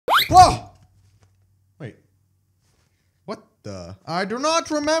Whoa! Wait. What the? I do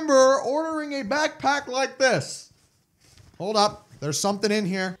not remember ordering a backpack like this. Hold up. There's something in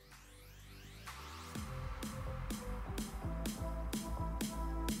here.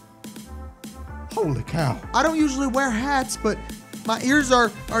 Holy cow. I don't usually wear hats, but my ears are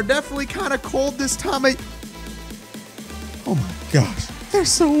definitely kind of cold this time. Oh my gosh. They're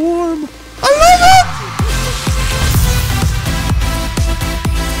so warm. I love it!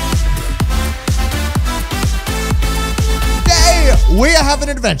 We have an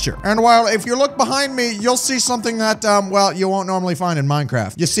adventure. And while if you look behind me, you'll see something that, well, you won't normally find in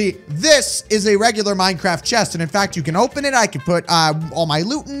Minecraft. You see, this is a regular Minecraft chest. And in fact, you can open it. I can put all my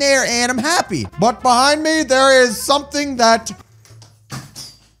loot in there and I'm happy. But behind me, there is something that...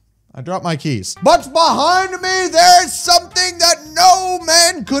 I dropped my keys. But behind me, there's something that no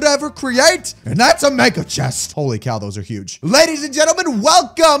man could ever create. And that's a mega chest. Holy cow, those are huge. Ladies and gentlemen,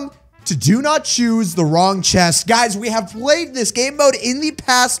 welcome to Do Not Choose the Wrong Chest. Guys, we have played this game mode in the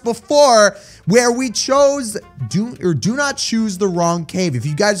past before where we chose do not choose the wrong cave. If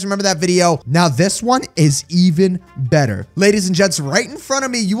you guys remember that video, now this one is even better. Ladies and gents, right in front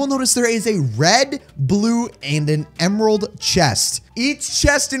of me, you will notice there is a red, blue, and an emerald chest. Each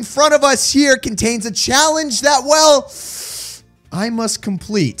chest in front of us here contains a challenge that, well, I must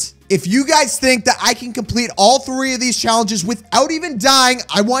complete. If you guys think that I can complete all 3 of these challenges without even dying,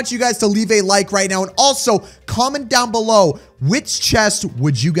 I want you guys to leave a like right now. And also comment down below, which chest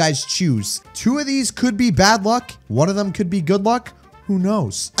would you guys choose? 2 of these could be bad luck. 1 of them could be good luck. Who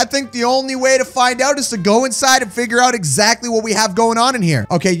knows? I think the only way to find out is to go inside and figure out exactly what we have going on in here.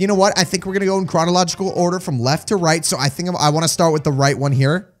 Okay, you know what? I think we're gonna go in chronological order from left to right. So I think I want to start with the right one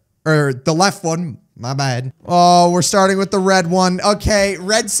here. Or the left one. My bad. Oh, we're starting with the red one. Okay,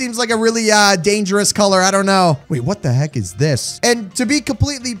 red seems like a really dangerous color. I don't know. Wait, what the heck is this? And to be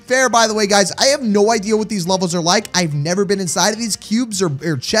completely fair, by the way, guys, I have no idea what these levels are like. I've never been inside of these cubes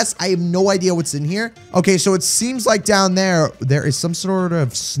or chests. I have no idea what's in here. Okay, so it seems like down there is some sort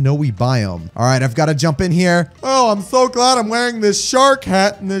of snowy biome. All right, I've got to jump in here. Oh, I'm so glad I'm wearing this shark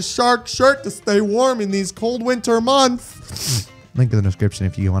hat and this shark shirt to stay warm in these cold winter months. Link in the description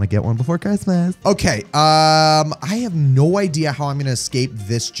if you want to get one before Christmas. Okay, I have no idea how I'm going to escape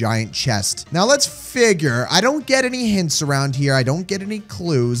this giant chest. Now let's figure. I don't get any hints around here. I don't get any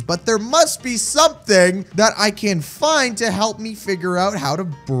clues, but there must be something that I can find to help me figure out how to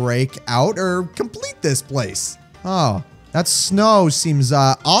break out or complete this place. Oh, that snow seems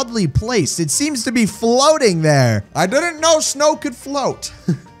oddly placed. It seems to be floating there. I didn't know snow could float.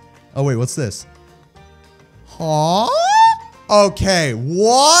 Oh, wait, what's this? Huh? Okay,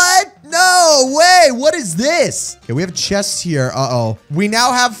 what? No way, what is this? Okay, we have a chest here, uh-oh. We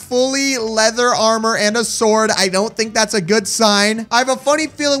now have fully leather armor and a sword. I don't think that's a good sign. I have a funny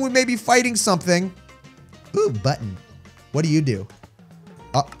feeling we may be fighting something. Ooh, button. What do you do?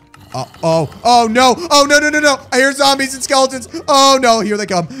 Oh no, no. I hear zombies and skeletons. Oh no, here they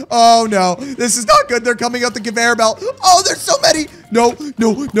come. Oh no, this is not good. They're coming up the conveyor belt. Oh, there's so many. No.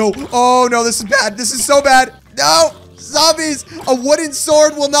 Oh no, this is bad. This is so bad. No. Zombies! A wooden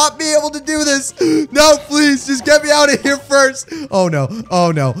sword will not be able to do this. No, please, just get me out of here first. Oh no,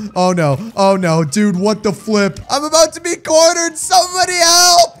 oh no, oh no, oh no. Dude, what the flip? I'm about to be cornered. Somebody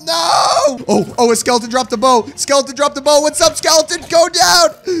help! No! Oh, a skeleton dropped a bow. Skeleton dropped a bow. What's up, skeleton? Go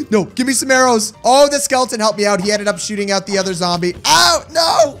down! No, give me some arrows. Oh, the skeleton helped me out. He ended up shooting out the other zombie. Ow,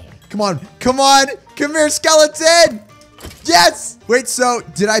 no! Come on. Come here, skeleton! Yes! Wait, so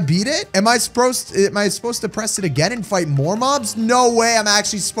did I beat it? Am I supposed to press it again and fight more mobs? No way, I'm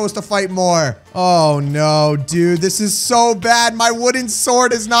actually supposed to fight more. Oh no, dude, this is so bad. My wooden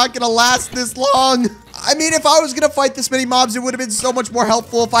sword is not gonna last this long. I mean, if I was gonna fight this many mobs, it would have been so much more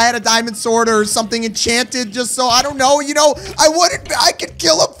helpful if I had a diamond sword or something enchanted, just so, I don't know, you know, I could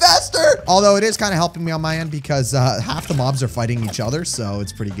kill them faster. Although it is kind of helping me on my end because half the mobs are fighting each other, so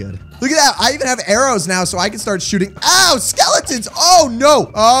it's pretty good. Look at that, I even have arrows now, so I can start shooting. Ow, skeletons, oh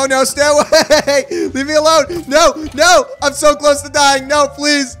no, stay away, leave me alone. No, I'm so close to dying, no,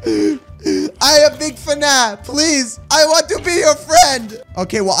 please. I am Big Fana. Please, I want to be your friend.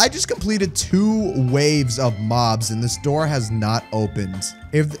 Okay, well, I just completed 2 waves of mobs and this door has not opened.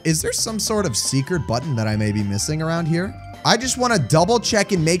 Is there some sort of secret button that I may be missing around here? I just want to double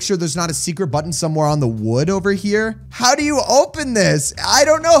check and make sure there's not a secret button somewhere on the wood over here. How do you open this? I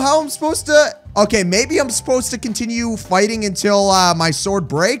don't know how I'm supposed to Okay, maybe I'm supposed to continue fighting until my sword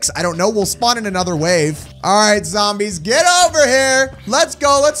breaks. I don't know. We'll spawn in another wave. All right, zombies, get over here. Let's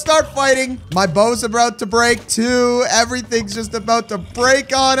go. Let's start fighting. My bow's about to break too. Everything's just about to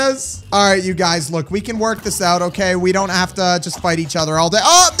break on us. All right, you guys, look, we can work this out, okay? We don't have to just fight each other all day.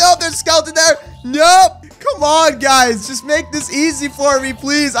 Oh, no, there's a skeleton there. Nope. Come on, guys. Just make this easy for me,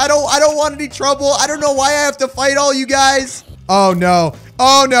 please. I don't want any trouble. I don't know why I have to fight all you guys. Oh, no.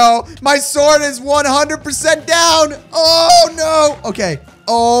 Oh, no. My sword is 100% down. Oh, no. Okay.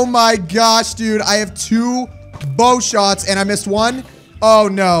 Oh, my gosh, dude. I have 2 bow shots, and I missed 1. Oh,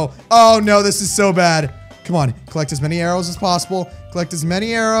 no. Oh, no. This is so bad. Come on. Collect as many arrows as possible. Collect as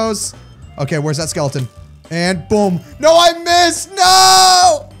many arrows. Okay, where's that skeleton? And boom. No, I missed.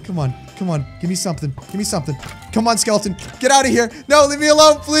 No. Come on. Come on. Give me something. Give me something. Come on, skeleton. Get out of here. No, leave me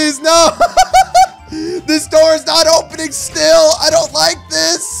alone, please. No. This door is not opening still. I don't like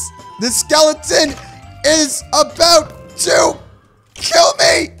this. This skeleton is about to kill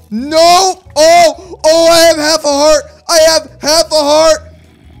me. No. Oh, I have half a heart. I have half a heart.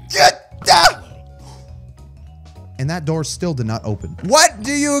 Get down. And that door still did not open. What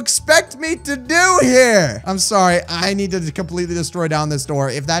do you expect me to do here? I'm sorry. I need to completely destroy down this door.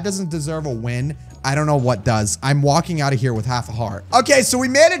 If that doesn't deserve a win, I don't know what does. I'm walking out of here with half a heart. Okay, so we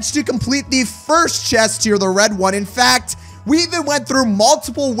managed to complete the first chest here, the red one. In fact, we even went through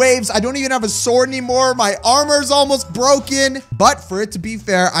multiple waves. I don't even have a sword anymore. My armor's almost broken. But for it to be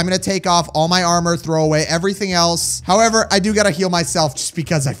fair, I'm going to take off all my armor, throw away everything else. However, I do got to heal myself just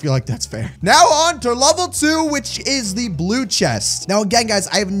because I feel like that's fair. Now on to level 2, which is the blue chest. Now again, guys,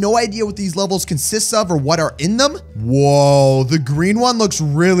 I have no idea what these levels consist of or what are in them. Whoa, the green one looks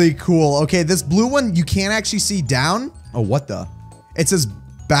really cool. Okay, this blue one, you can't actually see down. Oh, what the? It says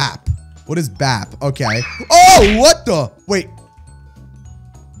BAP. What is BAP? Okay. Oh, what the? Wait.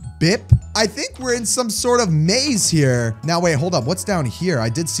 BIP? I think we're in some sort of maze here. Now, wait, hold up. What's down here? I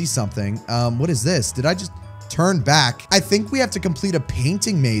did see something. What is this? Did I just turn back? I think we have to complete a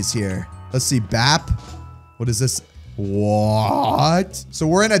painting maze here. Let's see. BAP. What is this? What? So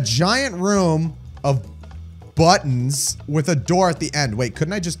we're in a giant room of buttons with a door at the end. Wait,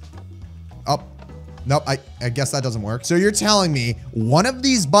 couldn't I just... Oh. Nope, I guess that doesn't work. So you're telling me one of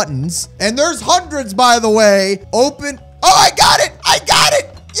these buttons, and there's hundreds, by the way, open. Oh, I got it. I got it.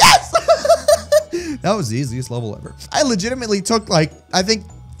 Yes. That was the easiest level ever. I legitimately took like, I think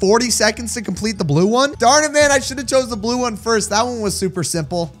 40 seconds to complete the blue one. Darn it, man. I should have chose the blue one first. That one was super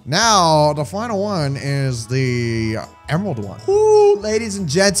simple. Now, the final one is the emerald one. Woo, ladies and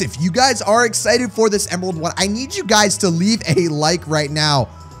gents, if you guys are excited for this emerald one, I need you guys to leave a like right now.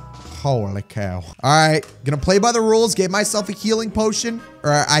 Holy cow. All right, gonna play by the rules. Gave myself a healing potion,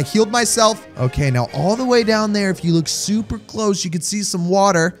 or I healed myself. Okay, now all the way down there, if you look super close, you can see some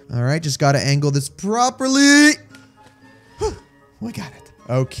water. All right, just gotta angle this properly. We got it.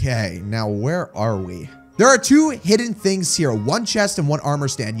 Okay, now where are we? There are 2 hidden things here, 1 chest and 1 armor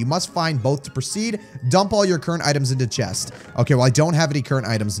stand. You must find both to proceed. Dump all your current items into chest. Okay, well, I don't have any current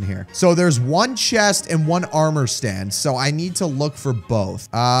items in here. So there's 1 chest and 1 armor stand. So I need to look for both.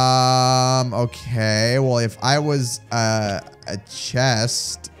 Okay, well, if I was a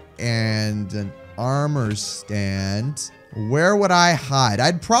chest and an armor stand, where would I hide?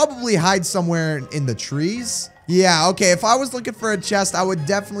 I'd probably hide somewhere in the trees. Yeah, okay, if I was looking for a chest, I would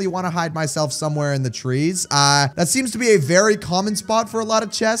definitely want to hide myself somewhere in the trees. That seems to be a very common spot for a lot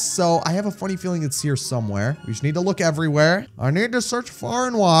of chests, so I have a funny feeling it's here somewhere. We just need to look everywhere. I need to search far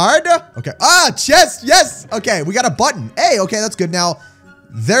and wide. Okay, chest, yes! Okay, we got a button. Hey, okay, that's good. Now,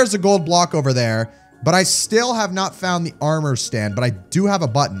 there's a gold block over there, but I still have not found the armor stand, but I do have a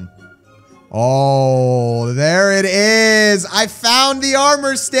button. Oh, there it is. I found the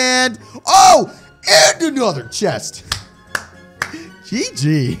armor stand. Oh! And another chest.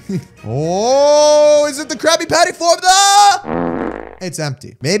 GG. Oh, is it the Krabby Patty formula? It's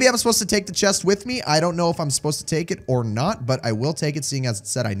empty. Maybe I'm supposed to take the chest with me. I don't know if I'm supposed to take it or not, but I will take it seeing as it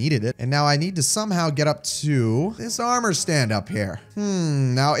said I needed it. And now I need to somehow get up to this armor stand up here.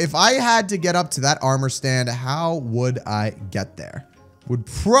 Now if I had to get up to that armor stand, how would I get there? Would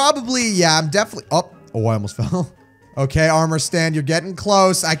probably, yeah, I'm definitely, oh, I almost fell. Okay, armor stand, you're getting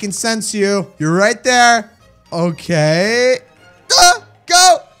close. I can sense you. You're right there. Okay.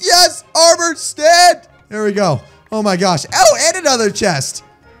 Go. Yes, armor stand. There we go. Oh my gosh. Oh, and another chest.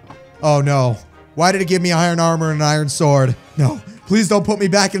 Oh no. Why did it give me iron armor and an iron sword? No, please don't put me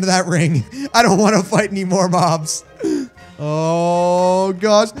back into that ring. I don't want to fight any more mobs. Oh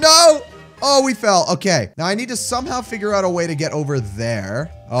gosh, no. Oh, we fell. Okay. Now I need to somehow figure out a way to get over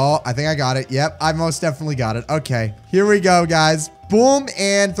there. Oh, I think I got it. Yep, I most definitely got it. Okay. Here we go, guys. Boom,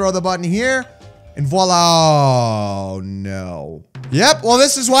 and throw the button here. And voila. Oh, no. Yep, well,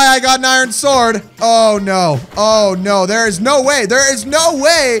 this is why I got an iron sword. Oh, no. Oh, no. There is no way. There is no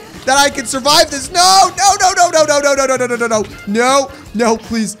way that I can survive this. No, no, no, no, no, no, no, no, no, no, no, no, no. No, no,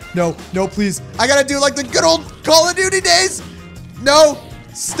 please. No, no, please. I gotta do like the good old Call of Duty days. No,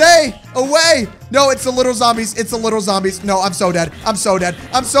 stay away. No, it's the little zombies. It's the little zombies. No, I'm so dead. I'm so dead.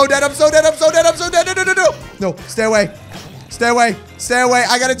 I'm so dead. I'm so dead. I'm so dead. I'm so dead. No, no, no, no. No, stay away. Stay away. Stay away.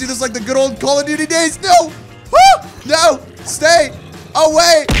 I gotta do this like the good old Call of Duty days. No. Woo! No. Stay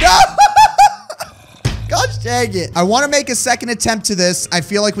away. No. Gosh dang it. I want to make a second attempt to this. I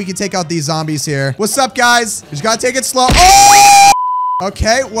feel like we can take out these zombies here. What's up, guys? Just gotta take it slow. Oh!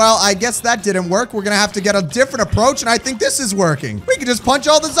 Okay, well, I guess that didn't work. We're gonna have to get a different approach, and I think this is working. We can just punch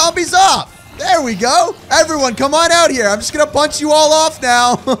all the zombies off. There we go. Everyone, come on out here. I'm just gonna punch you all off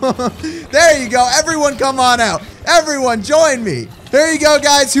now. There you go. Everyone, come on out. Everyone, join me. There you go,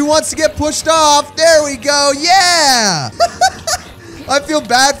 guys. Who wants to get pushed off? There we go. Yeah. I feel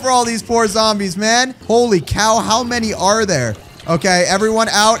bad for all these poor zombies, man. Holy cow, how many are there? Okay, everyone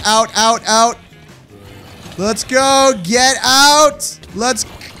out, out, out, out. Let's go. Get out. Let's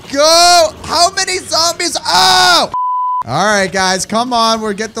go. How many zombies? Oh! All right, guys, come on.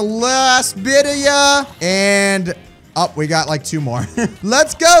 We'll get the last bit of ya. And, oh, we got like 2 more.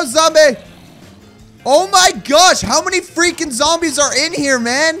 Let's go, zombie. Oh my gosh, how many freaking zombies are in here,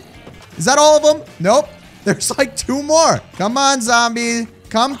 man? Is that all of them? Nope. There's like 2 more. Come on, zombie.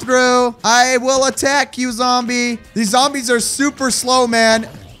 Come through. I will attack you, zombie. These zombies are super slow, man.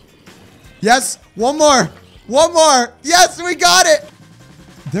 Yes, 1 more. 1 more. Yes, we got it.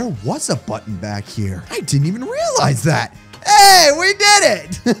 There was a button back here. I didn't even realize that. Hey, we did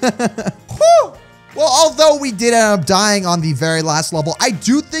it. Whew. Well, although we did end up dying on the very last level, I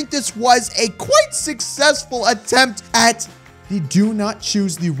do think this was a quite successful attempt at the Do Not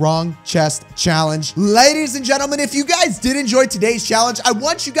Choose the Wrong Chest challenge. Ladies and gentlemen, if you guys did enjoy today's challenge, I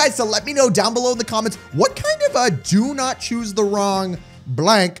want you guys to let me know down below in the comments what kind of a Do Not Choose the Wrong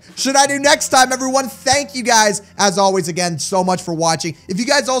blank should I do next time, everyone. Thank you guys, as always, again, so much for watching. If you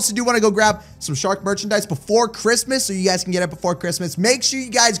guys also do want to go grab some Shark merchandise before Christmas, so you guys can get it before Christmas, make sure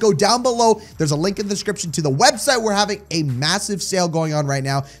you guys go down below. There's a link in the description to the website. We're having a massive sale going on right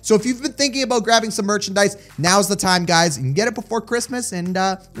now. So if you've been thinking about grabbing some merchandise, now's the time, guys. You can get it before Christmas, and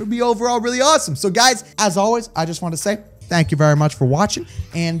it'll be overall really awesome. So guys, as always, I just want to say thank you very much for watching.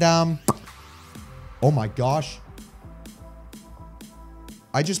 And oh my gosh,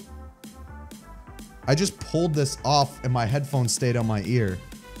 I just pulled this off and my headphones stayed on my ear.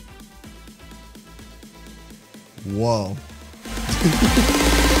 Whoa.